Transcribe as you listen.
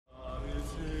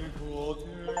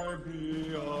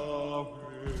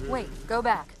Wait, go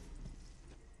back.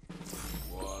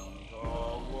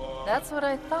 That's what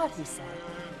I thought he said.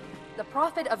 The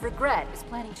Prophet of Regret is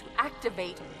planning to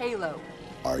activate Halo.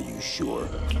 Are you sure?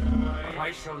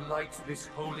 I shall light this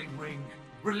holy ring,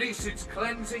 release its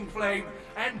cleansing flame,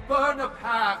 and burn a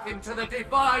path into the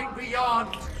divine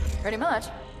beyond. Pretty much.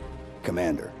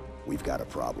 Commander, we've got a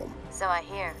problem. So I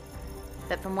hear.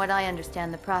 But from what I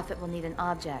understand, the Prophet will need an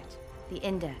object, the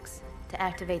Index, to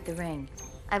activate the ring.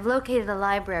 I've located a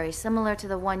library similar to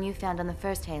the one you found on the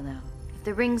first Halo. If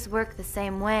the rings work the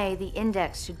same way, the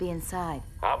Index should be inside.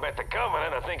 I'll bet the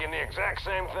Covenant are thinking the exact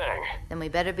same thing. Then we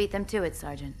better beat them to it,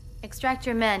 Sergeant. Extract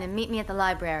your men and meet me at the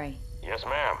library. Yes,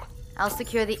 ma'am. I'll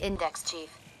secure the Index,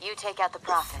 Chief. You take out the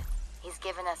Prophet. He's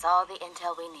given us all the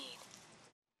intel we need.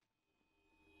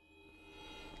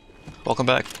 Welcome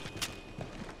back.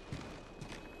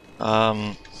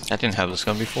 I didn't have this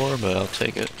gun before, but I'll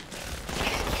take it.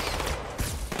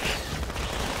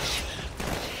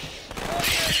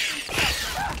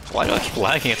 Why do I keep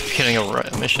lagging at the beginning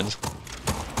of missions?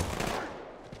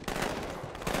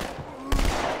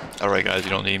 Alright guys, you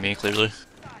don't need me, clearly.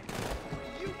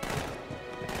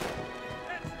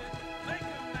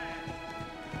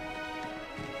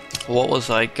 What was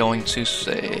I going to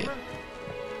say?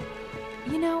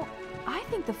 You know, I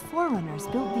think the Forerunners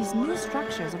built these new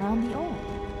structures around the old,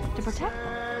 to protect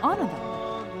them, honor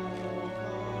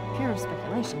them. Pure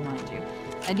speculation, mind you.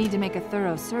 I need to make a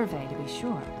thorough survey to be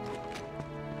sure.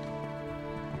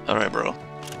 Alright, bro.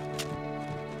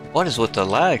 What is with the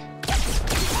lag?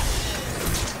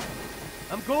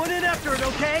 I'm going in after it,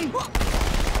 okay?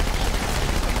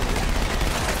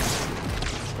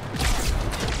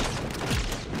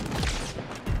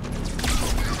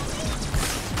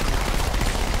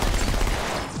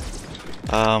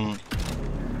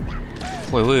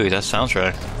 Wait, that's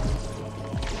soundtrack.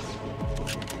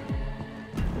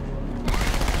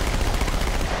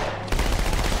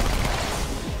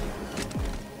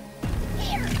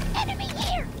 Here, enemy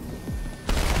here.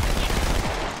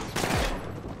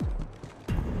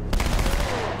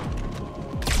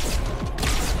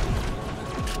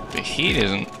 The heat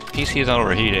isn't. PC is not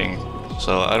overheating,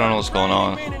 so I don't know what's going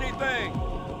on. Do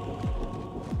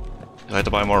I have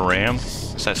to buy more RAM?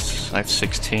 I have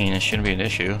 16, it shouldn't be an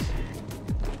issue.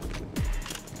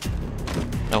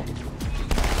 Nope.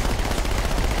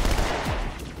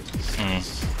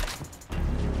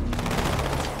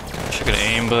 Wish I could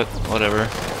aim, but whatever.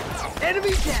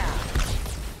 Enemy down.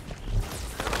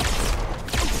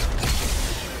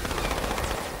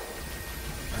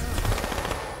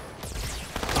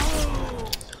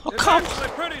 Oh, come! It's actually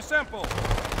pretty simple.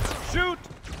 Shoot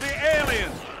the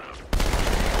aliens.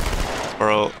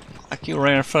 Bro, like you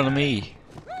ran in front of me.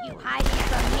 You hiding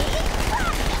from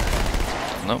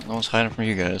me? Nope, no one's hiding from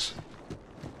you guys.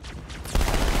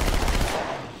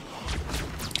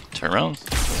 Turn around.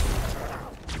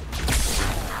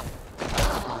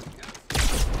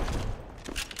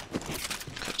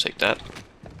 Could take that.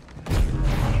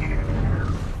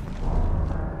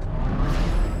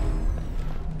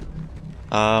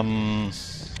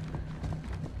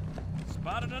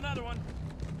 Spotted another one.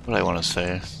 What do I want to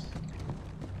say?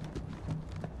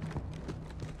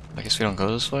 I guess we don't go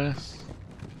this way?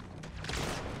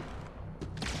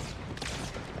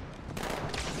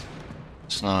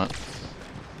 It's not.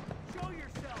 Show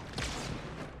yourself.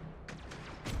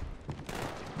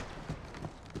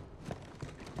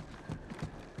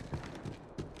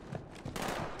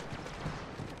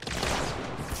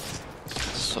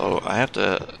 So I have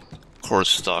to course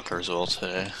Stalker as well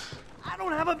today. I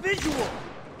don't have a visual.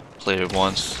 Played it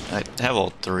once. I have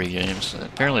all 3 games.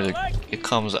 Apparently it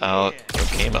comes out, or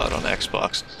came out on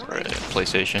Xbox or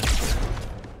PlayStation.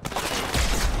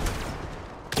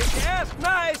 If you ask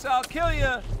nice, I'll kill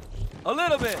you a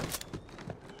little bit.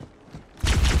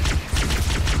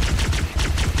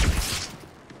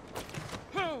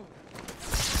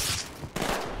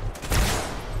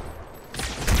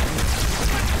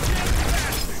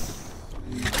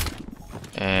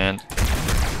 And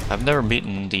I've never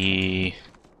beaten the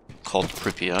called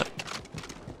Pripyat.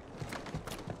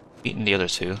 Beaten the other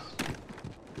 2.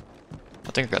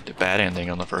 I think I got the bad ending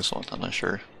on the first one, I'm not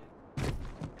sure.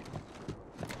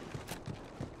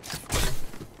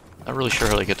 Not really sure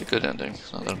how to get the good ending,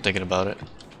 now that I'm thinking about it.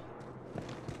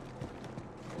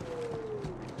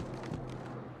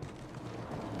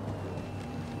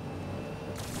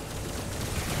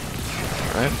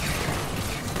 Alright.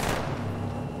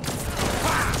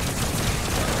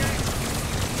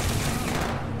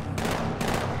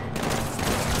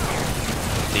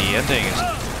 The ending is,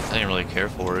 I didn't really care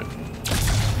for it.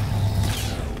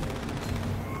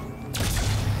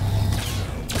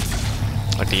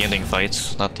 Like the ending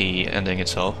fights, not the ending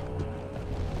itself.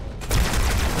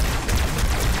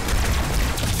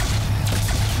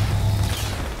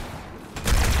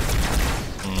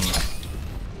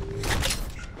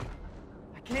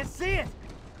 I can't see it.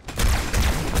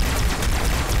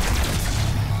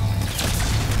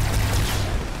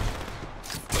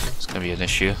 It's gonna be an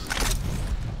issue.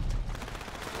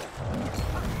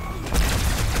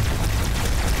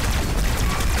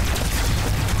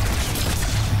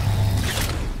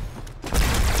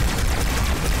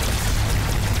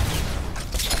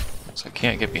 So I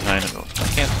can't get behind him. I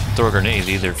can't throw grenades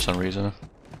either for some reason.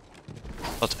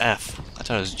 Oh, it's F. I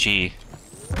thought it was G.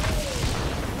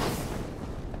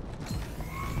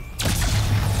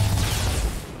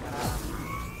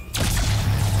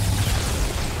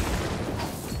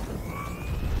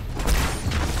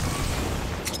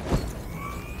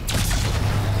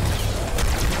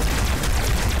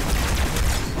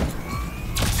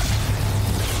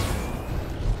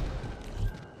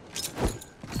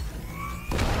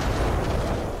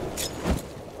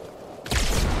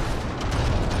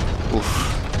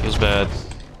 Feels bad.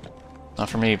 Not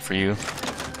for me, for you.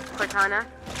 Cortana,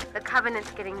 the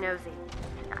Covenant's getting nosy.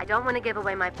 I don't want to give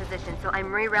away my position, so I'm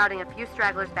rerouting a few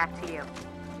stragglers back to you.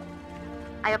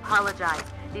 I apologize.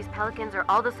 These Pelicans are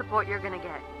all the support you're gonna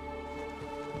get.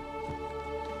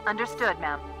 Understood,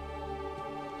 ma'am.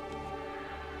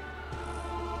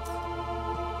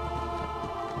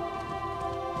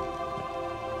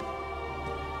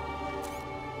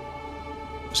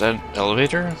 Is that an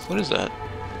elevator? What is that?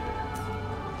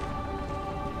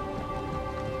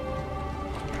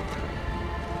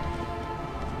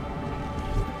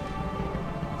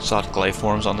 Exotic life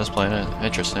forms on this planet.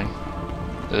 Interesting.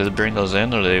 Did they bring those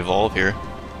in or did they evolve here?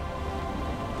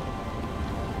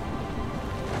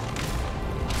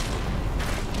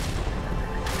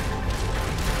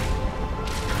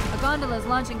 A gondola is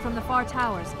launching from the far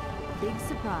towers. Big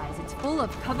surprise, it's full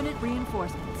of Covenant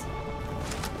reinforcements.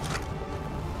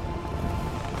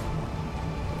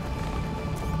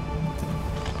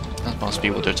 That must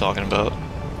be what they're talking about.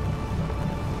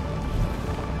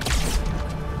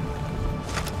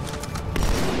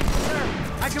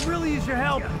 I could really use your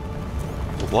help.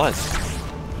 What?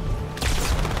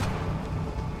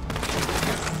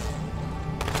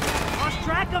 Lost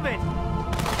track of it.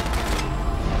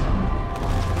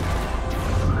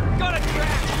 Got a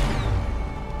track.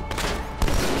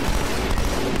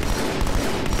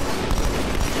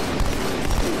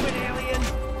 Stupid alien.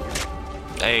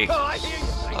 Hey, Oh, I hear you.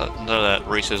 none of that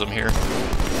racism here.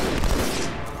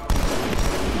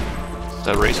 Is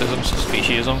that racism?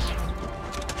 Speciesism?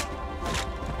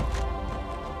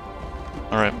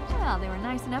 Alright. Well, they were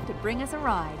nice enough to bring us a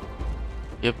ride.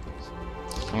 Yep.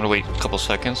 I'm gonna wait a couple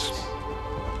seconds.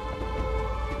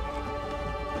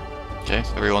 Okay,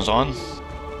 everyone's on.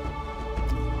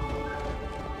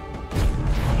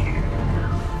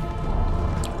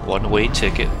 One-way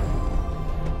ticket.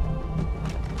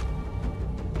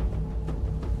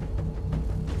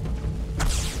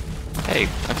 Hey,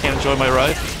 I can't enjoy my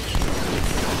ride.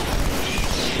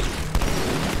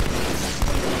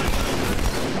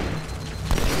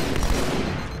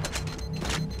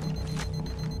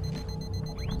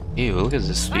 Ew, look at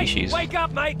this species. Hey, wake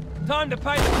up, mate! Time to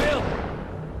pay the bill.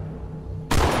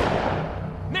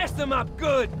 Mess them up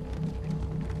good.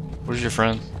 Where's your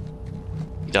friend?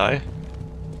 He die?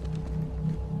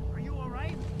 Are you all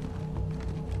right?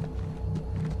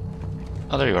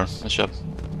 Oh, there you are. Nice job.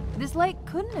 This lake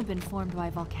couldn't have been formed by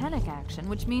volcanic action,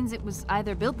 which means it was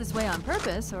either built this way on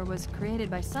purpose or was created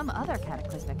by some other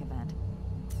cataclysmic event.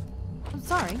 I'm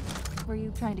sorry. Were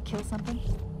you trying to kill something?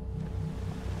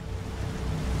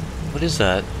 What is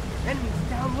that? Enemies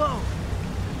down low.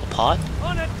 A pot?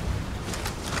 On it.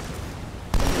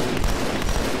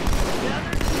 The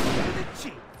other to the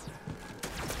cheek.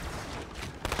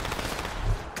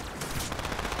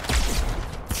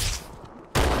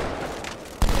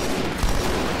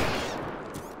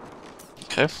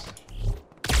 Okay.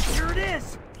 Here it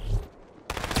is.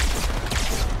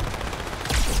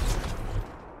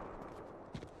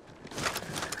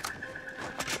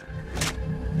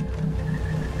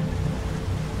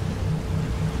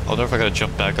 I wonder if I gotta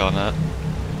jump back on that.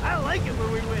 I like it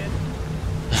when we win.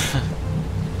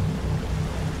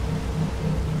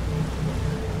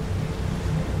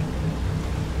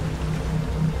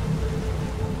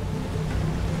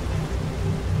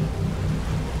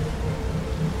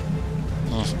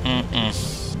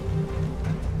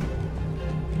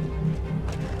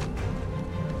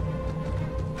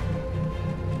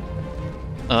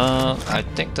 I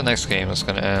think the next game is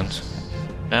gonna end.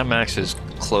 Mad Max is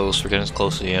close, we're getting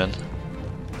close to the end.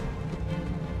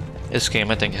 This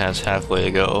game, I think, has halfway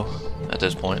to go at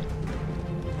this point.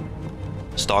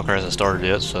 Stalker hasn't started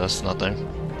yet, so that's nothing.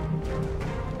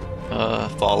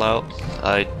 Fallout.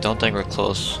 I don't think we're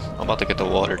close. I'm about to get the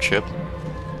water chip.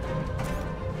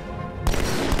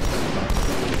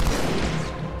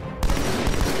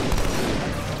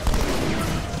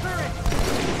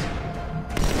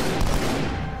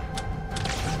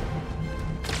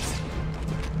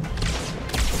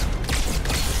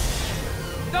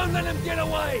 Don't let him get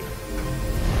away!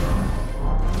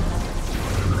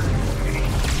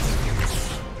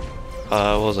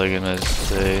 What was I gonna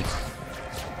say?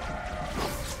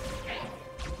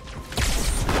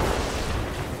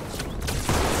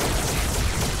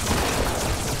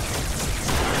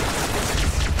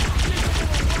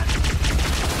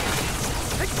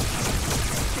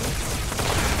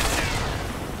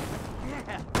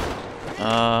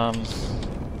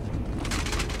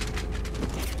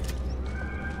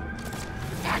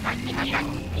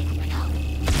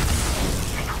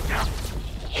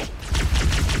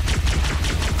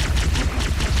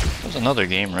 There's another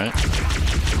game, right?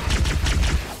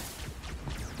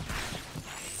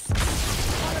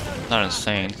 Not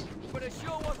insane.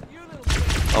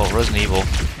 Oh, Resident Evil.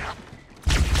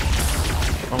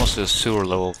 We're almost to the sewer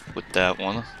level with that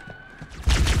one.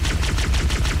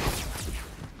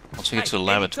 Once we get to the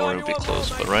laboratory, we'll be close,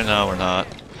 but right now we're not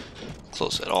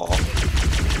close at all.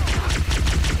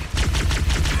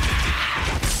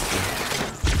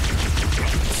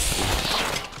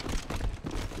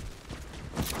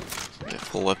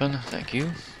 Full weapon, thank you.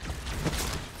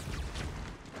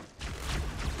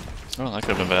 Oh, that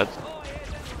could have been bad.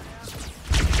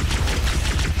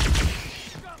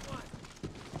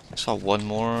 I saw one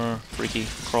more freaky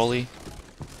crawly.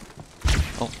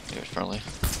 Oh, he was friendly.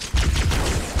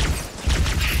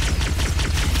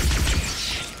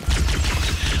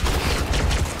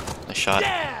 Nice shot.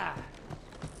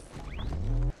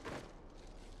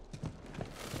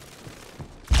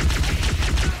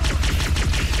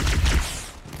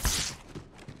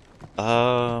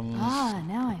 Ah,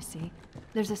 now I see.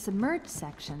 There's a submerged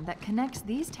section that connects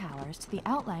these towers to the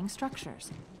outlying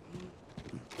structures.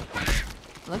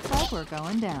 Looks like we're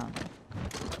going down.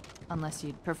 Unless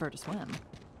you'd prefer to swim.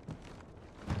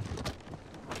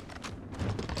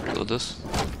 Reload this.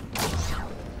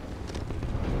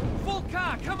 Full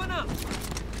car coming up!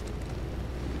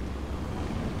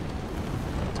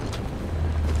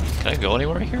 Can I go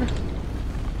anywhere here?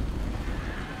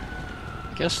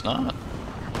 I guess not.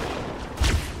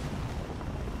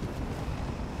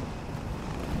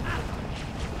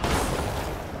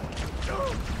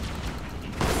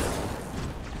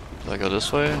 Do I go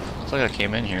this way? Looks like I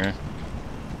came in here.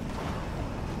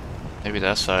 Maybe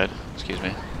that side. Excuse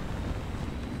me.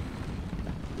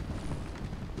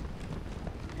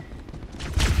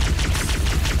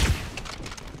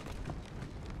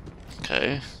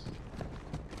 Okay.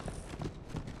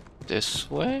 This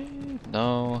way?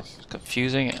 No. It's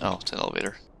confusing. Oh, it's an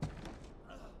elevator.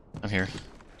 I'm here.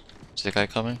 Is the guy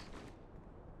coming?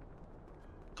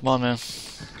 Come on, man.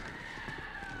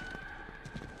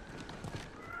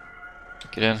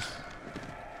 Get in.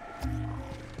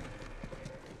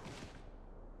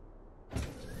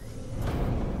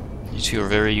 You two are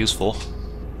very useful.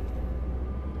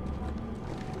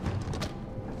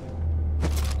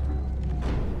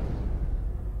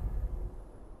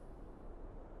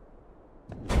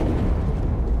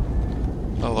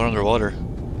 Oh, we're underwater.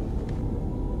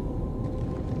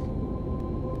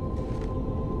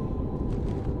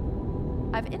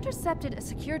 I've intercepted a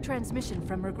secure transmission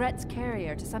from Regret's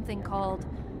carrier to something called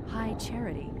High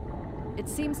Charity. It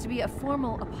seems to be a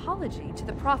formal apology to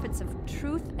the prophets of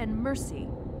truth and mercy.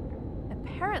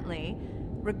 Apparently,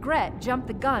 Regret jumped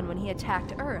the gun when he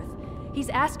attacked Earth. He's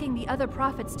asking the other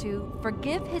prophets to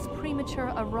forgive his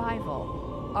premature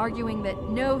arrival, arguing that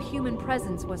no human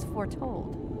presence was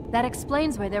foretold. That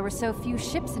explains why there were so few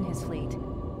ships in his fleet.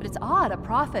 But it's odd a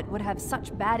prophet would have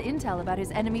such bad intel about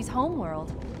his enemy's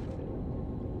homeworld.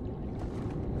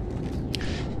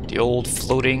 The old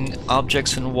floating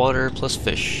objects in water plus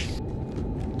fish.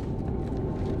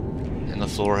 And the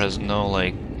floor has no,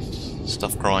 like,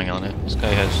 stuff growing on it. This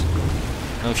guy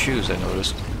has no shoes, I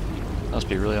noticed. Must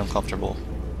be really uncomfortable.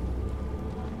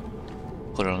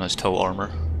 Put it on his toe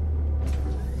armor.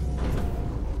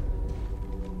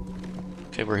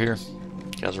 Okay, we're here.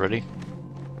 You guys ready?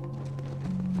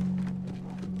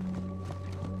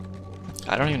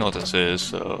 I don't even know what this is,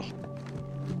 so...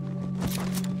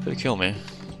 Could kill me.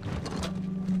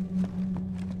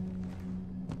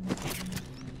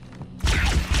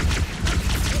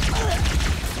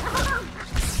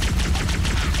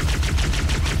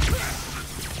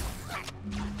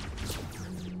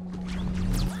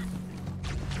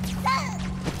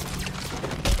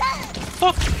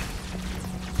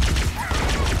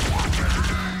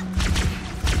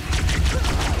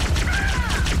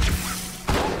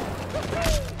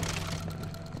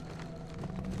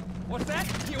 What's that?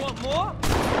 You want more?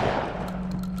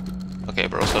 Okay,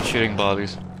 bro, stop shooting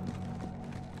bodies.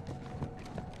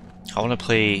 I want to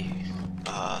play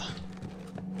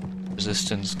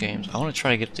Resistance games. I want to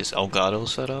try to get this Elgato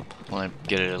set up when I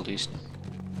get it at least,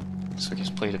 so I can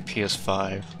play the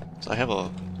PS5. So I have a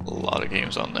lot of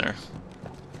games on there.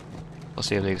 Let's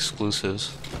see if the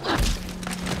exclusives.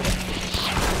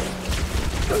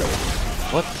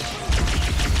 What?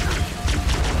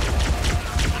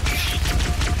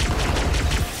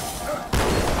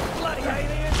 Bloody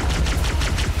alien!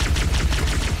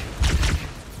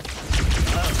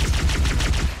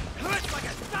 Hurts like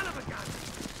a son of a gun!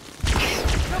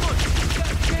 Come on, get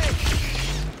a chance!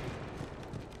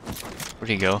 Where'd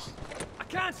he go? I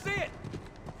can't see it!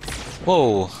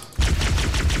 Whoa!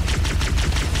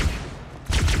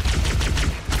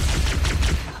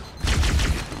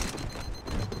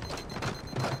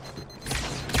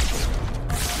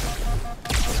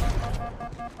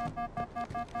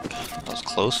 That was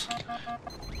close.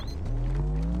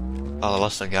 Oh, I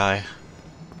lost the guy.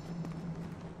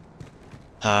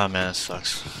 Ah, man, it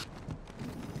sucks.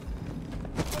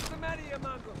 What's the matter, you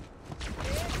mongrel?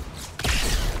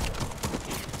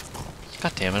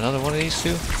 God damn, another one of these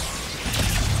two?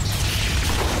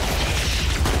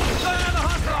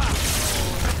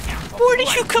 Where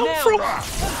did you come from?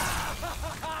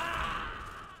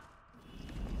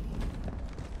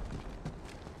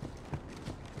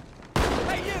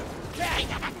 Hey, you! Cat!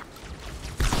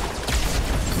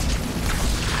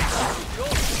 You're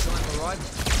all right.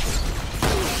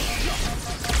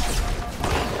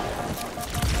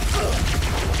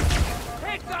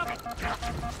 Heads up!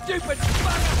 Stupid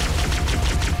bugger!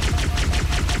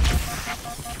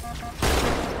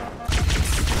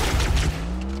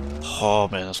 Oh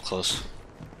man, that's close.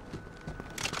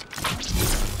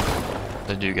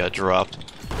 The dude got dropped.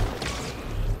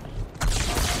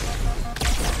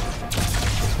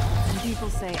 And people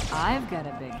say I've got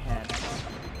a big head.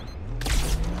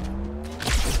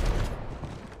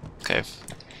 Okay.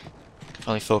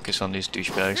 Finally focus on these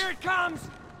douchebags. Here it comes!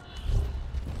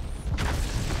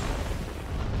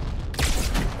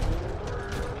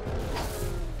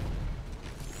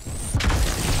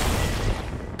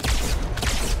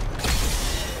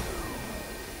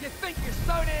 You think you're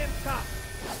so damn tough?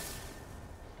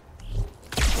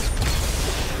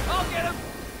 I'll get him!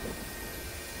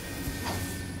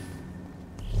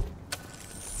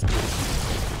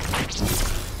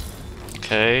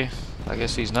 Okay. I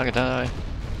guess he's not gonna die.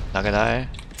 Not gonna die.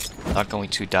 Not going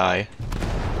to die.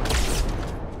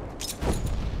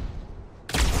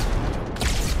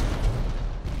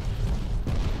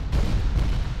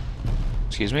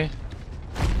 Excuse me?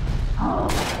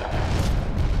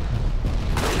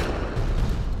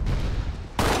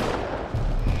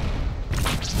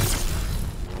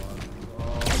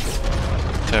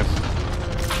 Okay.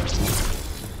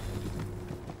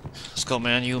 Let's go,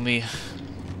 man. You and me.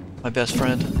 My best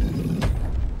friend.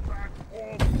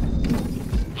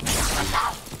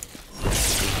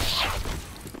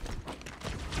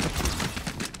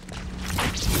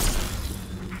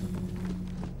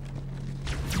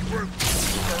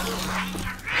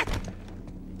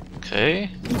 Okay.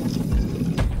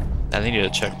 I needed a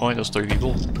checkpoint, those 3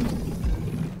 people.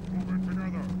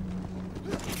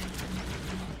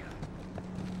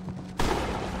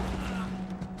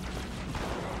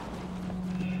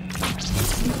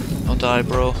 Don't die,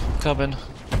 bro. I'm coming.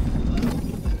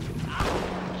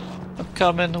 I'm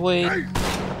coming, wait.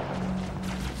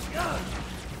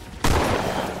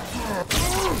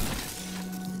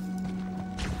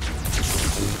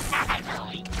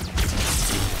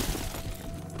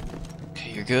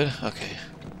 Okay, you're good? Okay.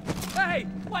 Hey!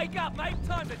 Wake up, mate!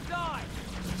 Time to die!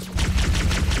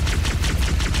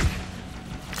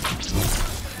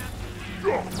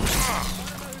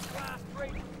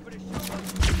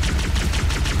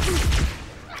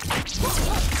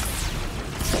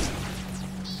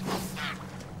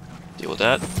 Deal with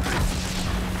that.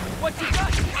 What you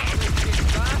got?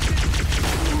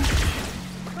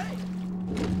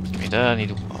 Give me that. I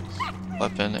need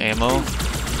weapon, ammo.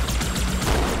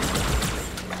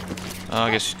 Oh,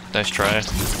 I guess nice try.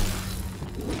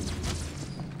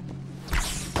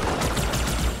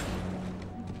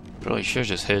 Really should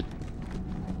just hit.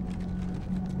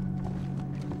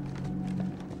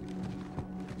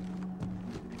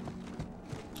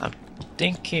 I'm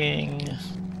thinking.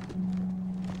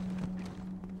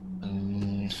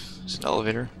 It's an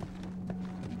elevator.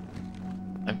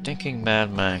 I'm thinking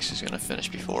Mad Max is gonna finish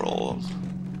before all of them.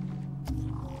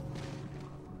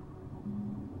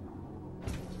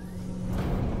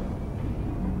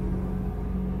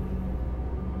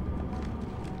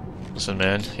 Listen,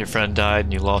 man, your friend died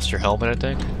and you lost your helmet, I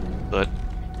think? but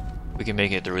we can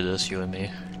make it through this, you and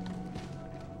me.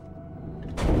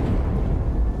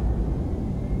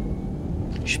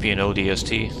 You should be an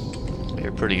ODST.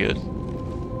 You're pretty good. I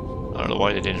don't know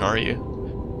why they didn't hire you.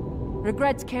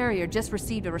 Regret's carrier just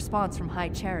received a response from High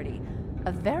Charity.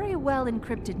 A very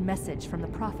well-encrypted message from the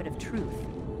Prophet of Truth.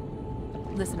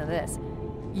 Listen to this.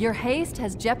 Your haste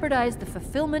has jeopardized the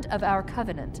fulfillment of our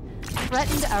covenant,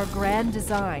 threatened our grand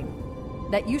design.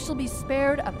 That you shall be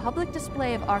spared a public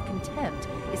display of our contempt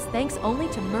is thanks only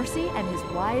to Mercy and his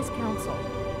wise counsel.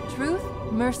 Truth,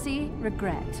 Mercy,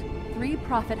 Regret. 3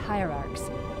 prophet hierarchs.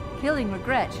 Killing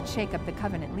Regret should shake up the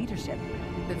covenant leadership.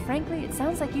 But frankly, it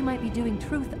sounds like you might be doing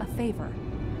Truth a favor.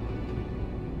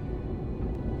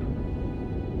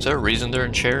 Is there a reason they're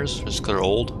in chairs? Just because they're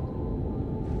old?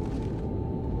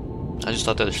 I just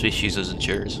thought that the species is in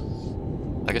chairs.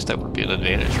 I guess that would be an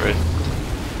advantage, right?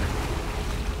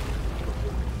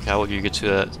 How would you get to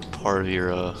that part of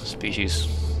your species?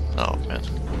 Oh man.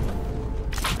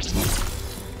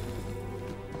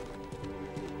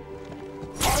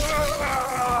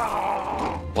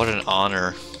 What an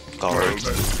honor, guard.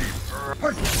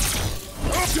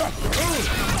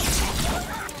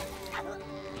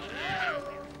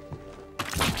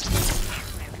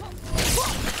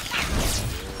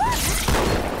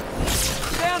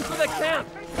 Down for the count!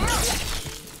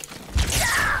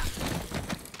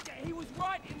 He was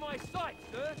right in my sight,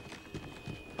 sir.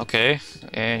 Okay,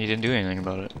 and you didn't do anything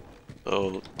about it.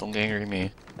 So don't get angry at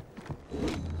me.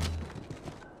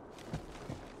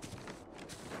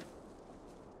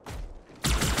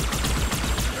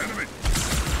 Enemy.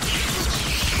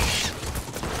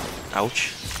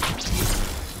 Ouch.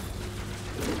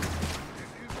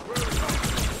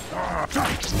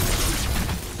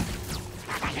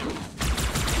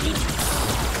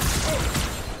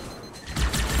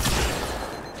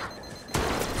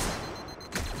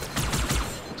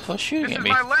 Shooting this at is me.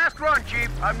 my last run, Chief.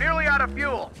 I'm nearly out of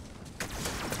fuel.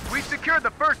 We secured the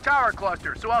first tower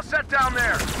cluster, so I'll set down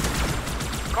there.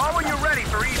 Call when you're ready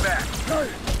for evac.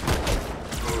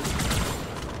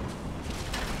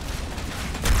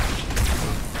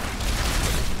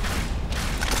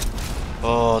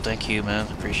 Oh, thank you, man.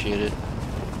 Appreciate it.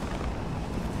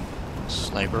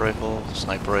 Sniper rifle,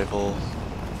 sniper rifle.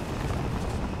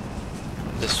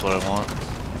 This is what I want.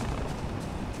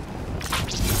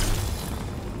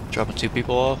 Dropping 2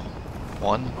 people off.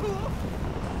 1.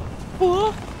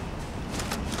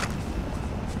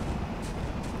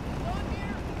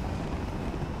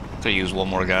 Could use 1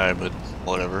 more guy, but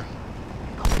whatever.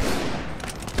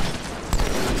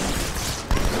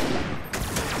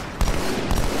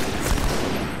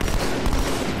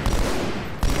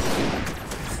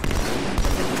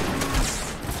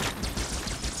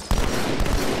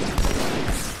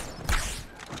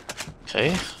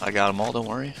 Okay, I got them all, don't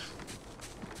worry.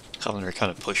 Covenant are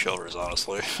kind of pushovers,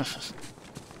 honestly.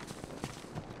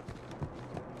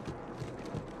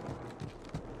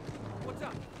 What's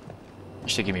up?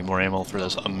 Should give me more ammo for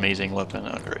this amazing weapon.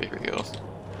 Oh, great, here we go.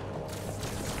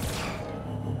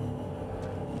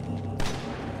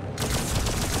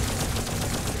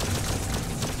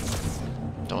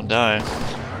 Don't die.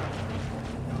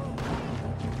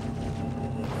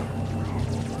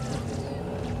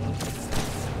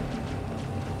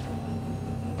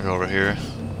 I'll go over here.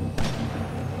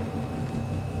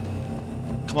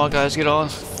 Come on, guys, get on.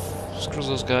 Screw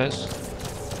those guys.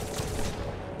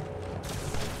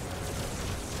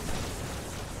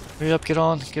 Hurry up, get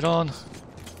on, get on.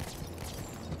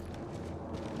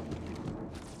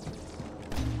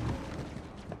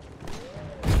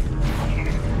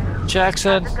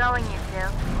 Jackson. How's it going, you two?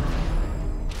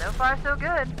 So far, so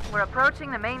good. We're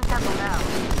approaching the main temple now.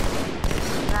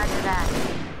 Roger that.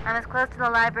 I'm as close to the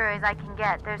library as I can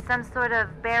get. There's some sort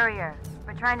of barrier.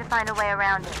 We're trying to find a way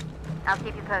around it. I'll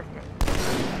keep you posted.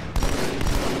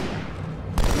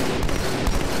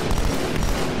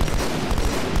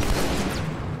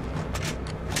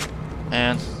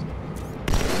 Man.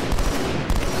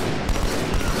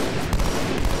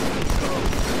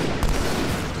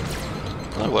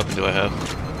 What weapon do I have?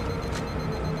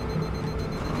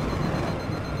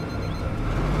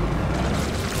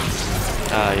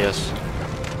 Ah, yes.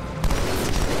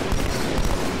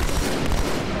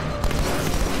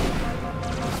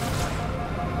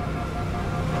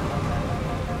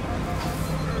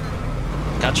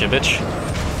 Gotcha, bitch.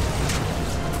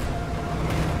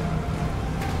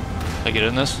 Can I get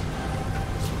in this?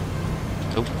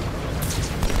 Nope.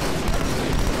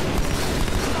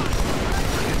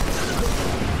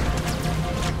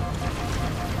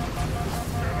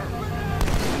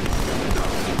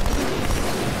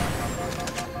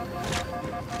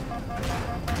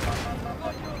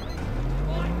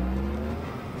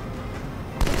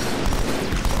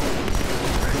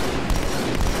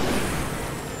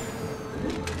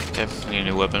 I need a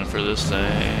new weapon for this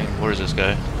thing. Where's this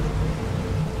guy?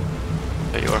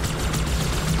 There you are.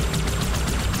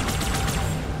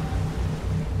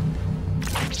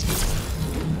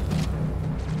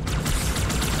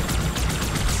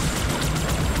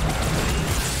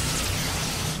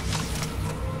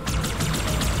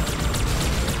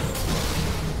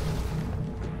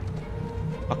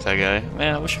 Fuck that guy.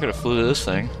 Man, I wish I could have flew to this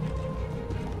thing.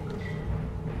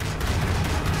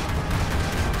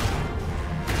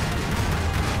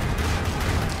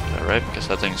 Alright, guess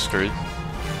that thing's screwed.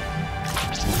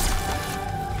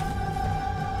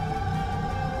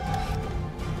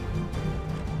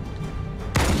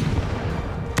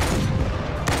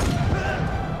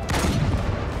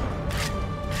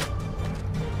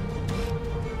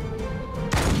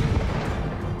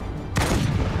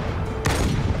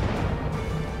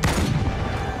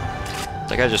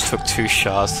 That guy just took 2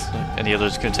 shots, and the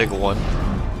other's gonna take 1.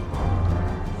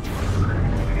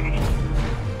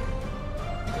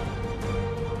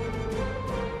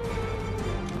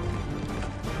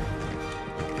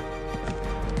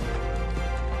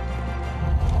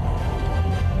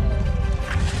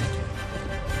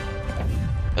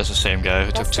 That's the same guy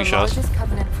who took 2 shots. That's the largest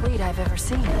Covenant fleet I've ever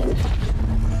seen.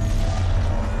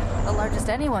 The largest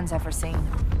anyone's ever seen.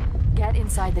 Get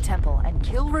inside the temple and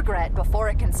kill Regret before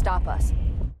it can stop us.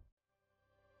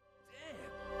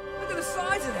 Damn! Look at the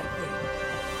size of that thing!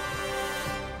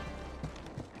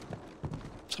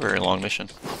 It's a very long mission.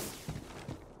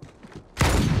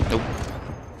 Nope.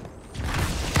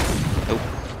 Nope.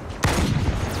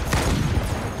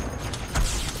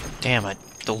 Damn it.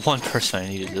 The one person I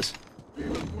needed this.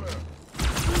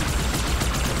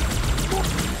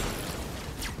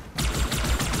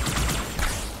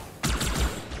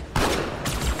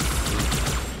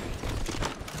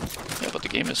 Yeah, but the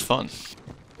game is fun.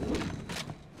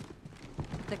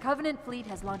 The Covenant fleet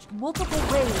has launched multiple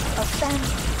waves of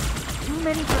phantoms. Too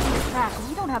many for me to track, and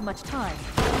we don't have much time.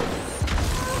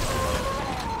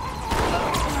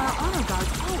 There are honor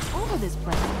guards all over this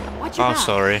place. Watch your I'm back.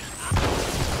 sorry.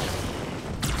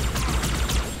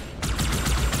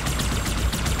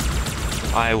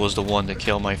 I was the one to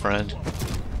kill my friend.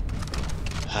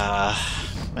 Ah,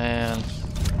 man.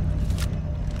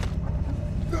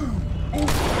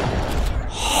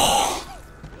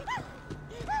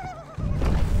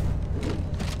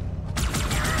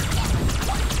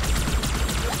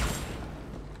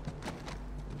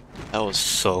 That was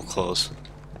so close.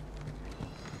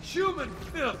 Human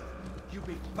filth! You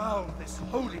befoul this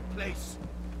holy place!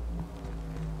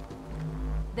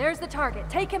 There's the target.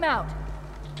 Take him out.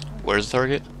 Where's the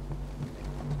target?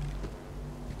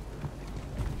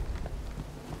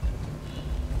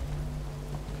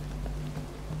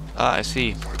 Ah, I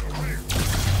see.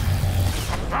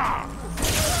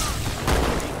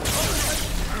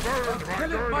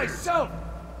 Kill it myself!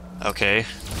 Okay.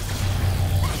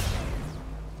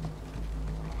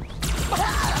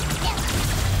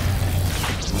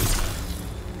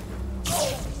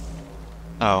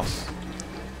 Oh.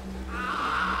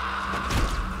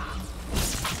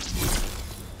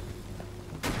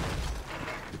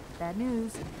 Bad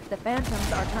news. The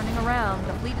Phantoms are turning around.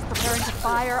 The fleet is preparing to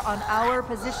fire on our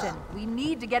position. We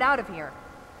need to get out of here.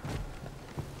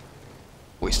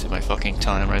 Wasted my fucking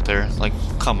time right there. Like,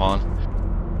 come on.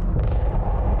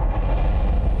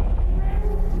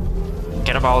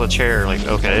 Get up out of the chair. Like,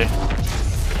 okay.